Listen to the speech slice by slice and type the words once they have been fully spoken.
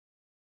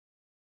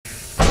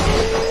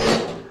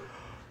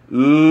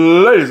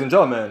Ladies and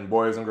gentlemen,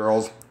 boys and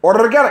girls,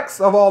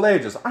 organics of all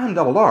ages, I'm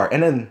Double R,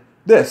 and in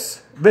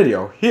this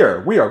video here,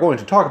 we are going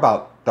to talk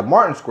about the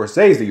Martin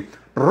Scorsese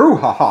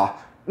brouhaha.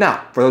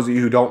 Now, for those of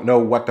you who don't know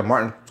what the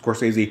Martin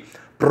Scorsese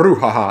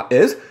brouhaha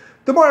is,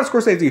 the Martin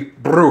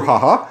Scorsese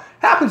brouhaha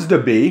happens to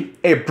be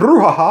a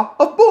brouhaha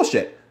of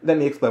bullshit. Let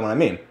me explain what I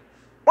mean.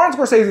 Martin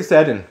Scorsese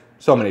said, in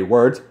so many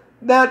words,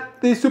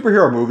 that the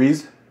superhero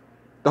movies,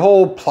 the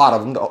whole plot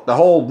of them, the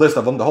whole list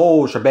of them, the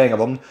whole shebang of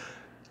them,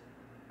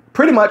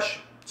 pretty much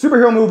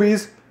superhero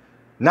movies,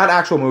 not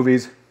actual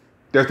movies,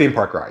 they're theme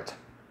park rides.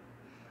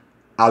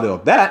 I'll deal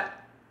with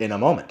that in a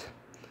moment.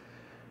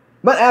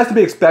 But as to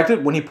be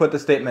expected, when he put the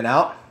statement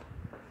out,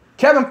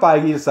 Kevin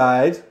Feige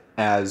decides,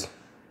 as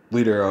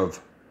leader of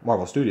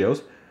Marvel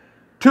Studios,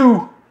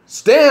 to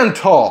stand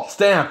tall,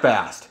 stand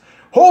fast,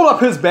 hold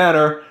up his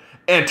banner,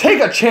 and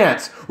take a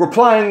chance,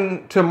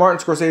 replying to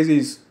Martin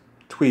Scorsese's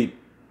tweet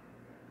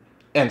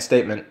and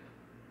statement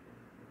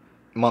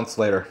months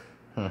later.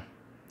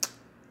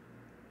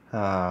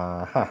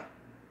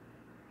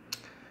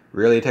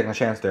 Really taking a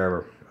chance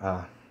there,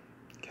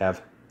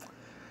 Kev.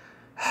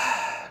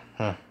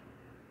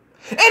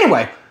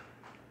 Anyway,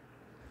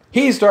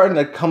 he's starting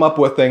to come up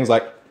with things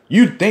like,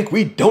 "You think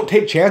we don't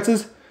take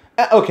chances?"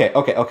 Okay.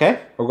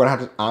 I'm gonna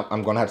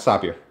have to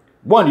stop you.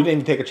 One, you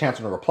didn't even take a chance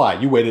on a reply.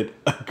 You waited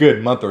a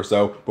good month or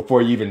so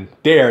before you even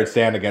dared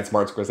stand against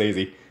Martin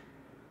Scorsese.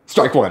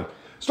 Strike one.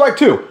 Strike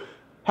two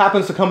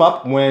happens to come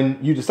up when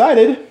you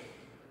decided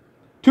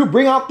to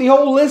bring out the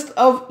whole list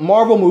of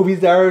Marvel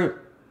movies that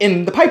are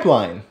in the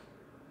pipeline.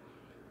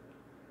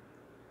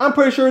 I'm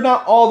pretty sure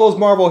not all those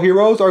Marvel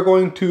heroes are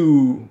going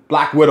to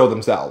Black Widow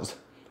themselves.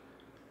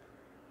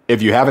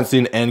 If you haven't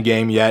seen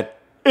Endgame yet,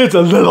 it's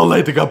a little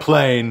late to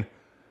complain.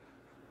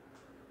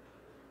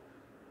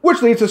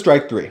 Which leads to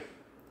strike three.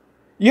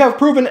 You have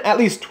proven at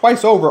least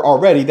twice over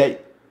already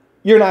that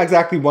you're not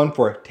exactly one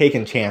for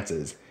taking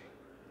chances.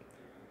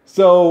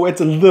 So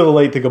it's a little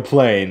late to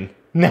complain,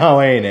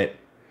 now ain't it?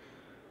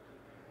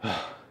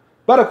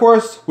 But of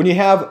course, when you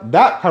have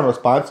that kind of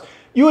response,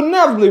 you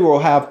inevitably will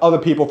have other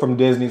people from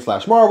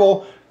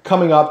Disney/Marvel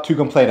coming up to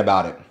complain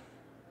about it.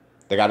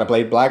 The guy that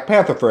played Black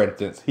Panther, for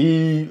instance,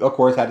 he, of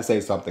course, had to say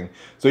something.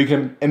 So you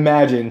can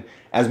imagine,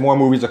 as more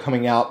movies are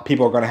coming out,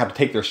 people are going to have to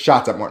take their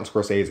shots at Martin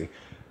Scorsese.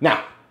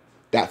 Now,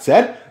 that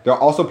said, there are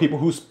also people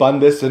who spun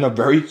this in a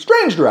very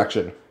strange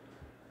direction.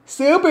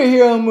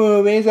 Superhero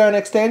movies are an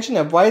extension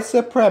of white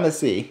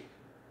supremacy.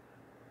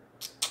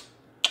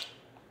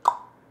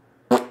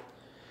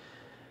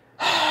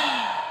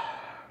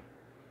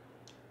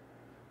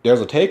 There's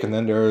a take, and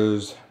then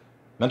there's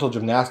mental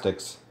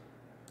gymnastics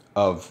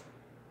of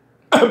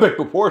big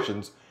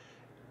proportions.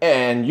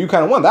 And you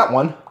kind of won that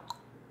one.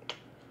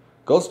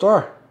 Gold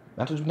star.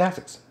 Mental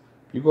gymnastics.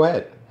 You go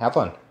ahead. Have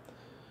fun.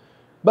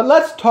 But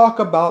let's talk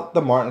about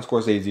the Martin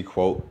Scorsese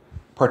quote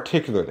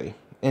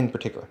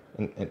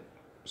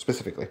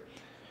specifically.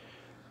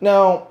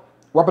 Now,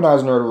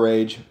 Weaponized Nerd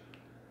Rage,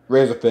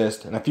 Razor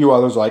Fist, and a few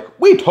others like,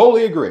 we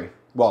totally agree.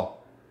 Well,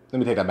 let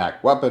me take that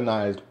back.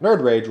 Weaponized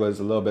Nerd Rage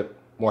was a little bit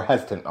more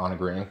hesitant on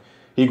agreeing.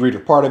 He agreed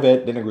with part of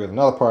it, didn't agree with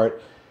another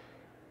part.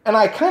 And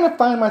I kind of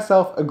find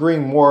myself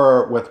agreeing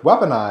more with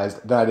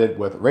Weaponized than I did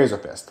with Razor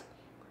Fist.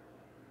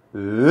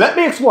 Let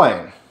me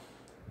explain.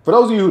 For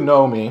those of you who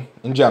know me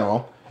in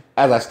general,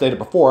 as I stated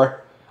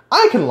before,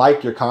 I can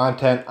like your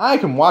content, I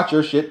can watch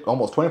your shit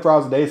almost 24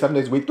 hours a day, 7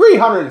 days a week,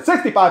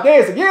 365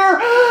 days a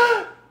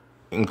year,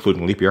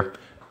 including leap year.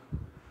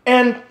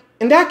 And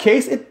in that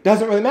case, it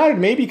doesn't really matter to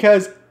me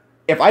because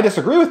if I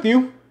disagree with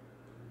you,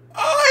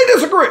 I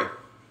disagree.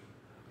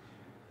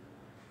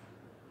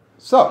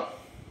 So,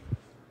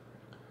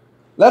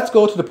 let's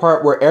go to the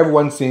part where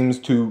everyone seems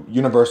to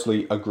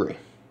universally agree.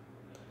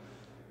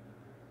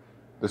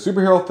 The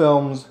superhero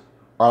films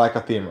are like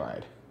a theme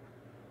ride.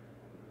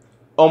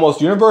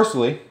 Almost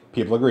universally,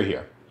 people agree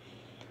here.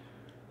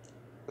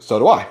 So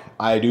do I.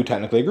 I do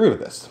technically agree with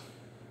this.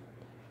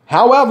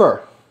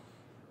 However,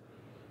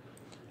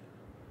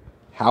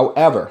 I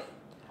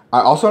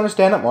also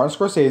understand that Martin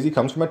Scorsese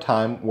comes from a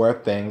time where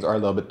things are a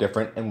little bit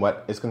different in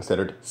what is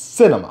considered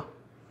cinema.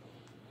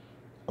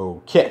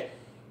 Okay.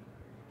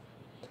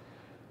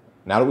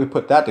 Now that we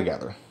put that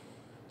together,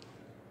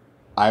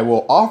 I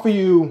will offer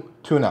you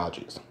two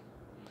analogies.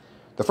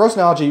 The first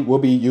analogy will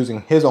be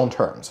using his own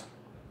terms.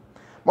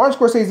 Martin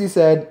Scorsese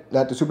said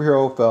that the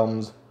superhero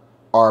films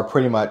are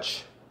pretty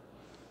much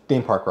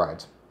theme park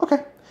rides.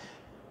 Okay.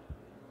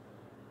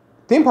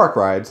 Theme park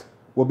rides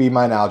will be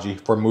my analogy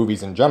for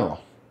movies in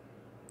general.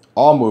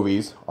 All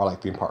movies are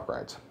like theme park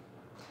rides.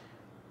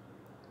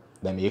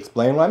 Let me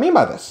explain what I mean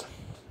by this.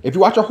 If you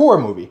watch a horror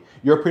movie,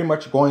 you're pretty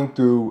much going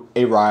through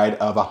a ride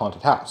of a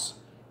haunted house.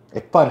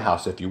 A fun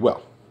house, if you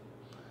will.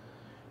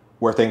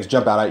 Where things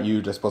jump out at you,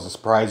 they're supposed to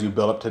surprise you,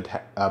 build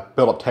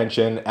up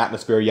tension,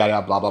 atmosphere, yada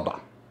yada, blah blah blah.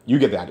 You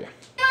get the idea.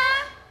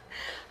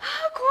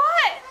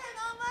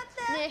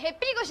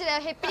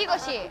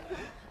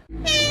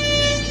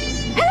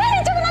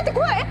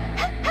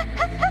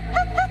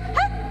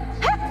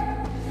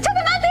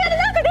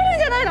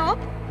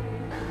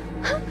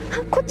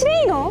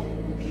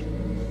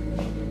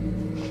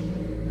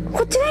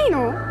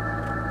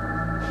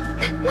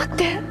 っ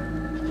て、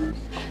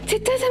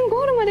絶対さ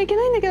ゴールまで行け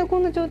ないんだけど、こ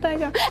んな状態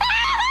じゃん。待って、び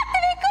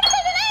っくりさ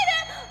せないで。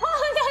本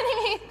当に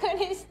びっ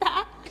くりした。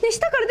ね、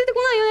下から出て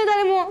こないよね、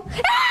誰も。待っ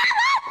て、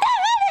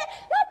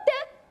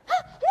本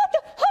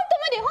当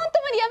無理、本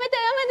当無理、やめて、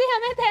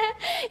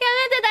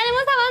誰も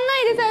触んな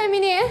いでさ、エミ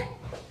に。本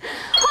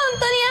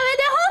当にやめ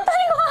て、本当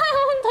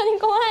に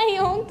怖い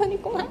よ、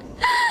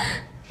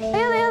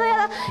や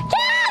だ。キャー、な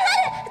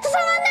んで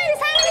触んないで、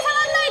最後に触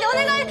んないで、お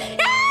願い。無理。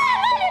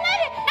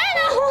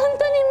本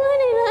当に無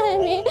理なエ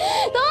ミ。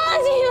ど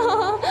うしよ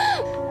う。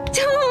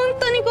本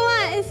当に怖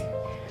い。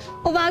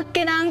お化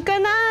けなんか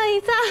な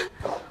いさ。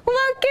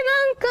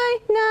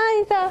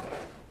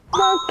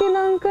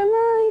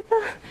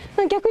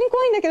逆に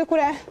怖いんだけど、こ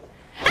れ。本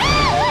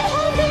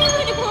当に無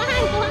理、怖い。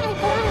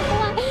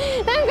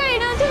なんかい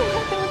る、ちょっと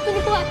待って、本当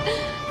に怖い。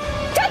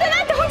ちょっと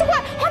待って、本当怖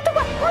い。ち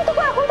ょっと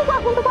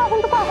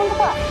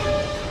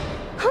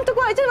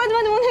待って、お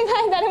願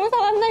い、誰も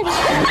触んないで。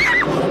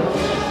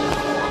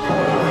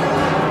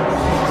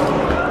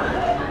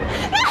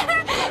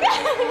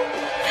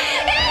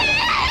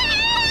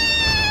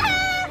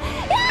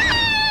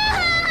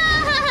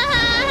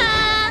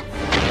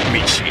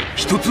ミキシに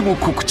一つも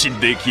告知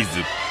でき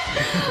ず。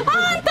本当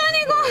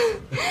に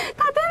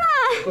勝てな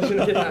い。腰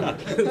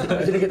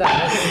抜けた。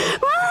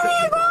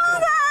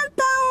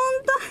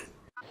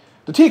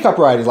The teacup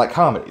ride is like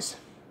comedies.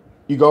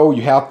 You go,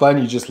 you have fun,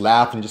 you just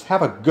laugh, and just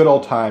have a good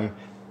old time.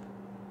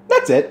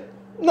 That's it.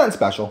 Nothing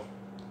special.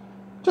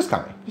 Just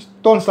comedy. Just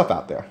throwing stuff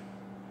out there.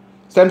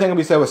 Same thing can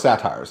be said with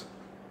satires.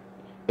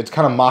 It's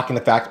kind of mocking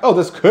the fact, oh,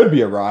 this could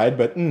be a ride,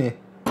 but meh.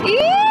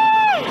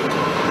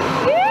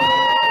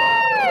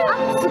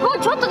 すごい、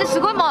ちょっとです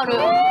ごい回る。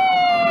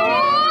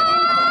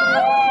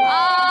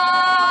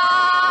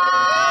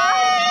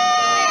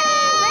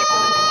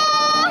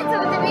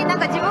なん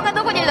か自分が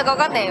どこにいるのか分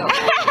かんないよ。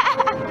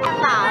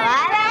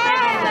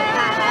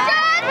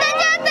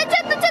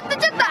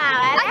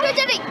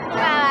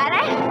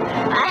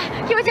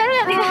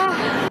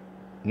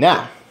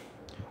Now,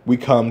 we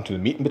come to the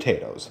meat and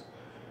potatoes.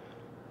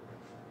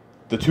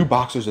 The two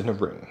boxers in the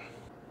ring.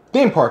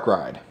 Theme park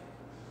ride.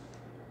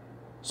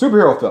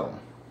 Superhero film.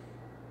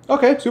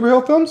 Okay,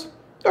 superhero films.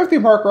 They're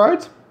theme park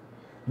rides.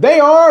 They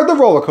are the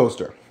roller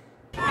coaster.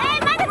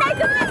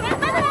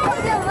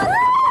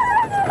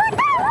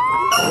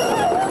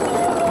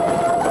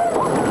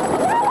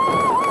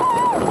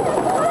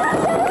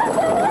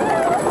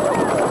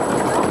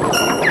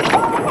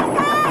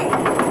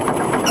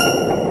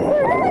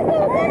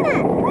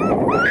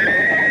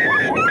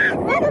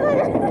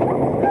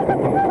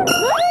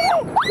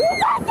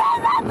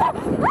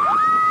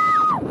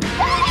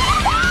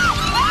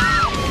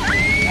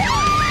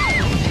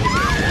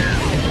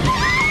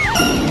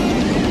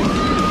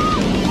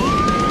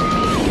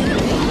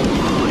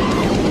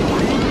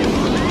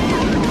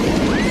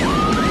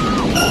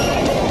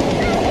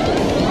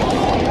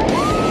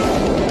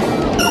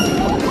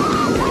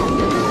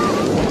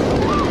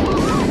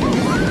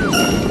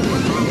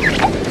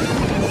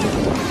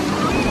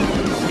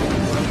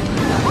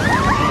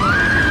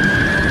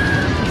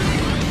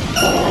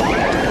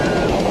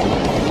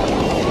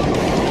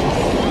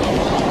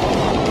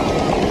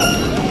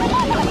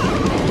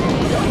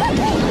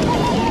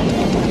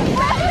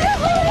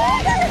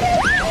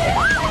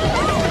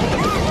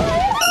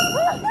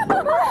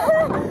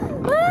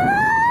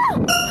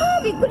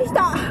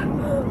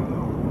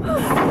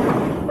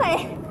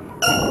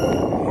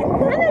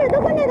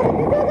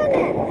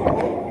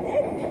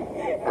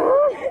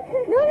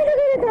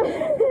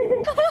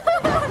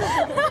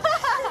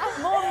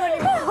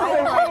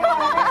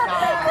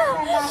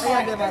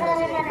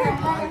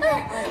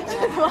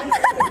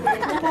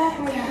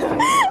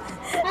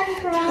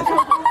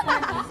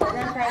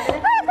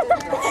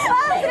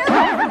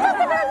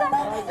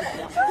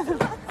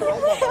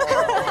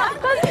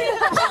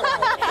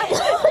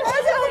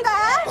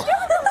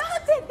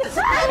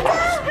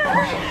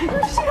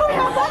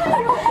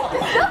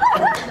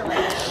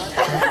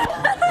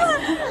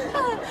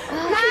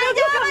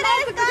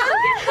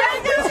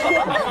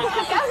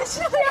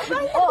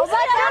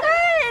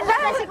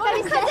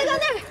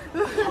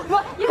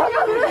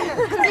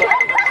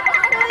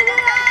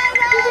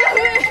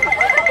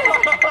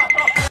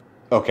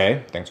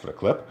 Okay, thanks for the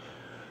clip.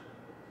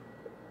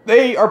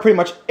 They are pretty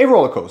much a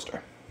roller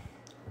coaster.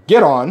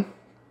 Get on,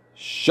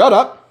 shut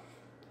up,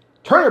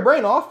 turn your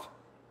brain off,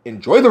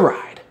 enjoy the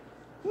ride.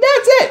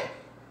 That's it.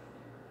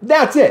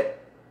 That's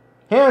it.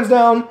 Hands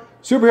down,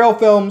 superhero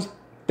films,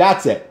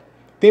 that's it.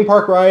 Theme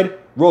park ride,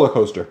 roller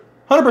coaster.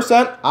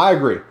 100%, I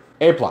agree.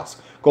 A+.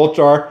 Gold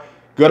star,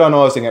 good on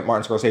noticing it,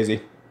 Martin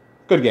Scorsese.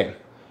 Good game.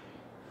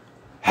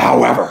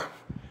 However,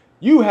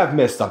 you have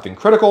missed something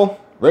critical.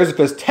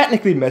 Razorfist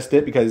technically missed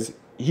it because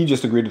he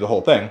just agreed to the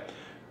whole thing.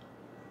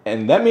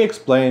 And let me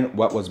explain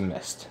what was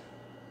missed.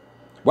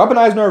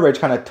 Weaponized Nerd Rage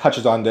kind of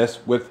touches on this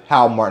with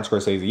how Martin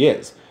Scorsese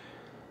is.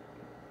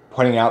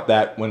 Pointing out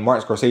that when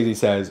Martin Scorsese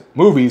says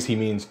movies, he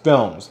means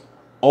films.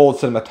 Old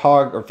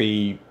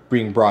cinematography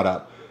being brought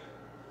up.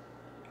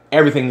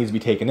 Everything needs to be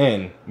taken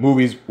in.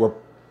 Movies were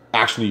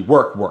actually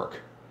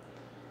work.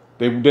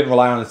 They didn't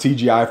rely on the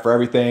CGI for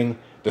everything.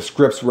 The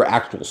scripts were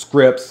actual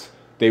scripts.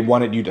 They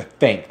wanted you to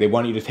think. They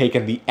wanted you to take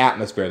in the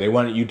atmosphere. They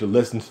wanted you to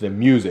listen to the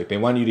music. They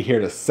wanted you to hear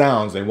the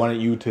sounds. They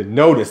wanted you to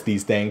notice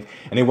these things.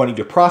 And they wanted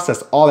you to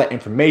process all that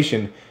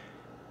information,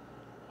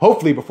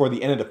 hopefully before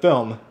the end of the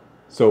film,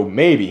 so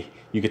maybe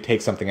you could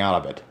take something out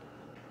of it.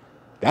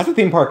 That's a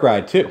theme park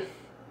ride too.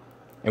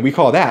 And we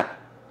call that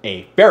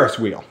a Ferris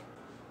wheel.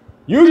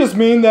 You just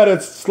mean that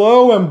it's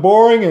slow and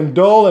boring and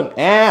dull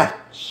and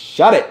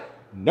shut it.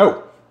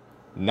 No,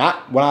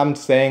 not what I'm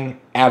saying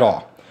at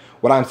all.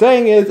 What I'm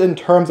saying is, in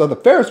terms of the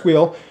Ferris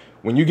wheel,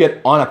 when you get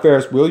on a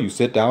Ferris wheel, you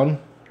sit down,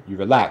 you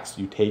relax,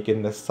 you take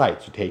in the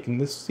sights, you take in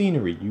the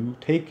scenery, you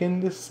take in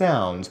the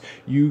sounds,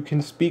 you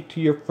can speak to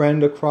your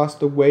friend across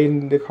the way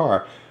in the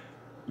car.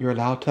 You're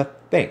allowed to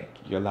think,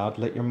 you're allowed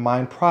to let your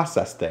mind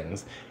process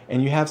things,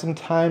 and you have some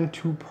time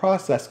to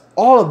process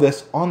all of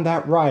this on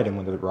that ride, and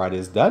when the ride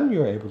is done,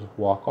 you're able to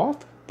walk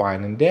off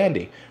fine and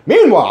dandy.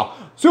 Meanwhile,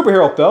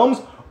 superhero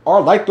films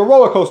are like the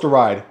roller coaster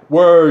ride,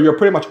 where you're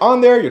pretty much on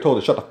there, you're told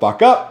to shut the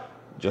fuck up,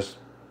 just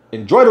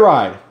enjoy the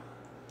ride.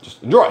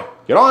 Just enjoy.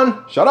 Get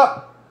on, shut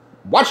up,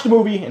 watch the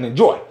movie, and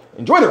enjoy.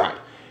 Enjoy the ride.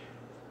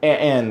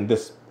 And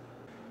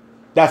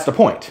that's the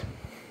point.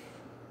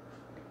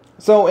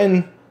 So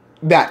in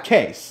that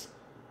case,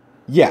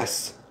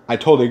 yes, I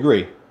totally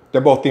agree.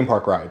 They're both theme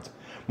park rides.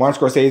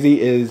 Martin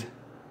Scorsese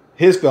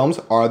his films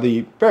are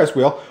the Ferris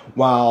wheel,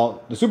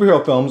 while the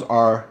superhero films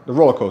are the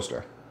roller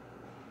coaster.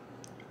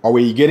 Are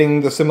we getting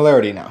the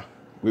similarity now?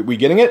 We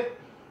getting it?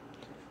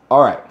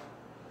 All right.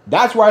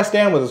 That's where I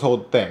stand with this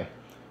whole thing.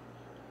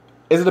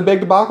 Is it a big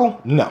debacle?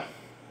 No.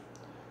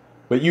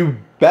 But you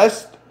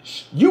best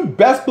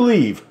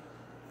believe,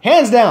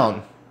 hands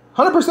down,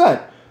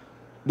 100%,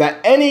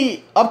 that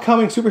any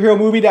upcoming superhero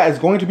movie that is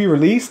going to be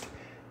released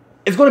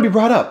is going to be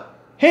brought up.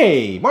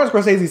 Hey, Martin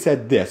Scorsese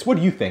said this. What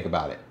do you think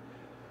about it?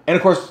 And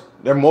of course,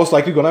 they're most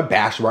likely going to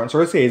bash Martin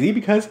Scorsese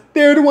because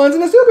they're the ones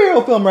in a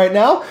superhero film right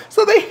now,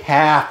 so they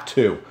have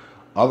to.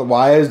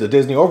 Otherwise, the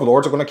Disney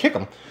overlords are going to kick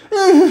them.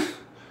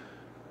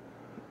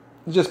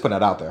 Just put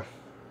that out there.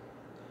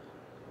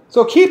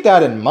 So keep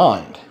that in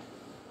mind.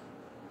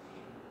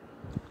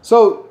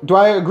 So, do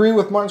I agree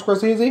with Martin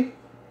Scorsese?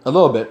 A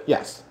little bit,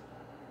 yes.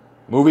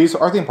 Movies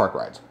are theme park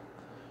rides.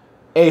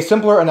 A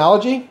simpler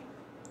analogy?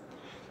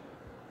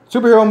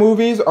 Superhero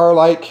movies are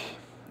like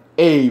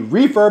a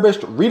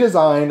refurbished,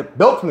 redesigned,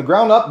 built from the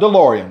ground up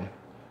DeLorean.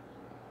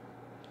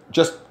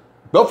 Just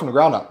built from the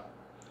ground up.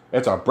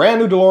 It's a brand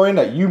new DeLorean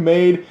that you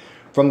made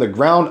from the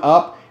ground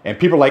up, and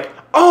people are like,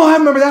 oh, I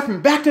remember that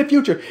from Back to the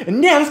Future,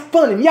 and yeah, that's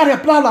fun, and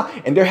yada, blah, blah,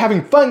 and they're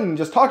having fun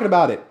just talking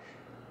about it.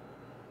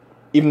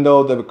 Even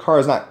though the car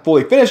is not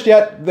fully finished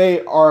yet,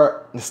 they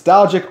are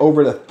nostalgic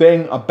over the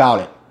thing about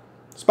it.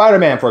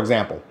 Spider-Man, for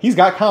example, he's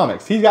got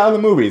comics, he's got other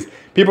movies.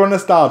 People are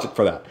nostalgic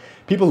for that.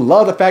 People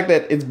love the fact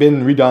that it's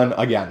been redone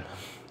again.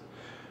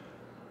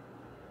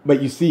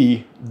 But you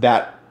see,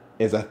 that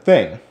is a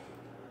thing.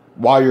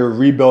 While you're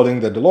rebuilding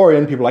the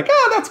DeLorean, people are like,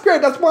 oh, that's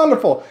great, that's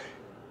wonderful.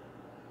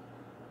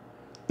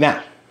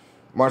 Now,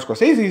 Martin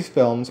Scorsese's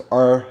films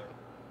are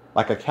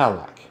like a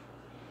Cadillac.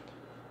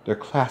 They're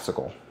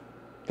classical.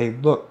 They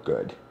look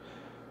good.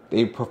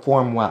 They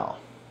perform well.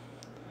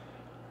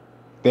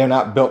 They're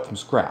not built from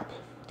scrap.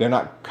 They're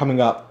not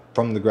coming up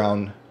from the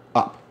ground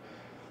up.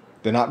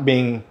 They're not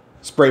being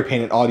spray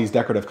painted all these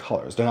decorative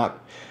colors. They're not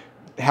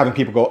having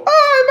people go, oh,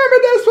 I remember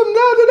this from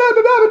da da da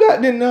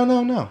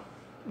da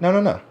da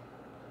da. No.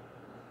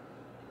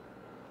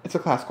 It's a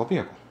classical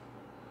vehicle.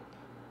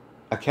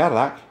 A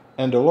Cadillac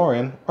and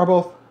DeLorean are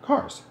both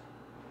cars.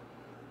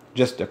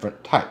 Just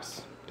different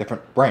types,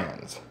 different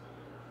brands,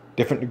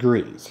 different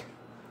degrees.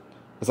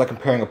 It's like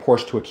comparing a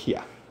Porsche to a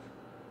Kia.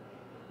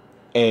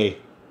 A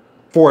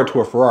Ford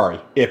to a Ferrari,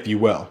 if you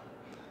will.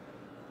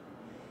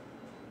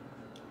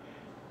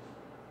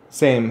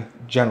 Same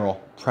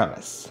general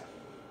premise.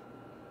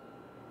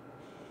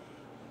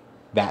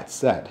 That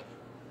said,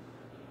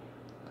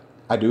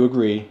 I do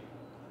agree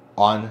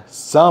on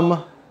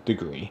some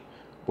degree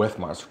with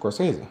Martin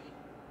Scorsese.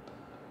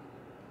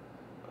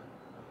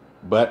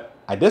 But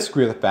I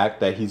disagree with the fact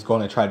that he's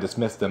going to try to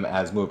dismiss them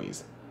as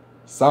movies.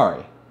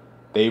 Sorry,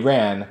 they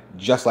ran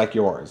just like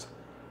yours.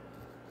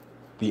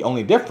 The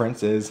only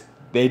difference is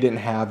they didn't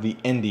have the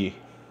indie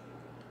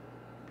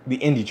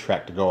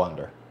track to go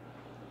under,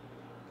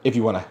 if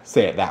you want to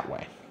say it that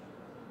way.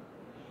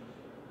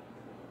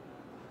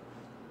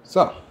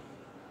 So,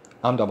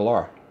 I'm Double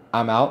R.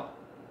 I'm out.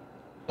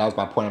 That was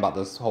my point about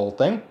this whole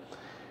thing.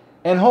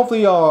 And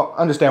hopefully y'all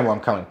understand where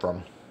I'm coming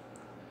from.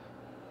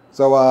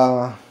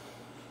 So,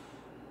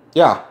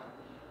 yeah.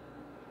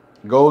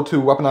 Go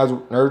to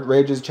Weaponized Nerd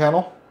Rage's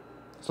channel.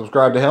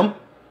 Subscribe to him.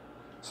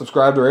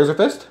 Subscribe to Razor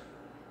Fist.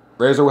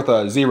 Razor with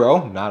a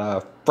 0, not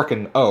a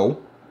frickin'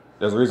 O.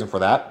 There's a reason for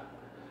that.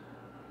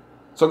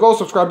 So go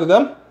subscribe to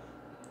them.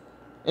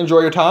 Enjoy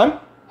your time.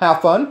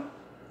 Have fun.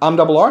 I'm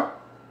Double R.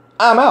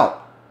 I'm out.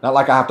 Not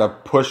like I have to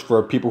push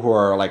for people who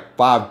are like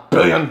 5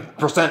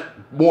 billion%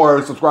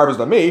 more subscribers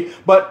than me.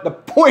 But the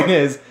point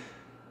is,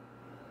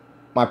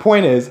 my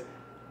point is,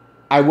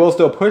 I will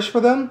still push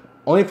for them.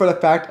 Only for the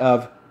fact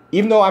of,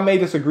 even though I may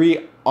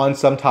disagree on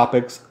some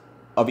topics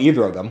of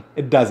either of them,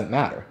 it doesn't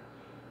matter.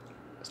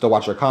 Still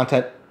watch their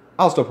content.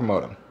 I'll still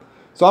promote them.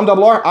 So I'm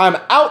Double R. I'm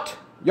out.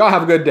 Y'all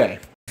have a good day.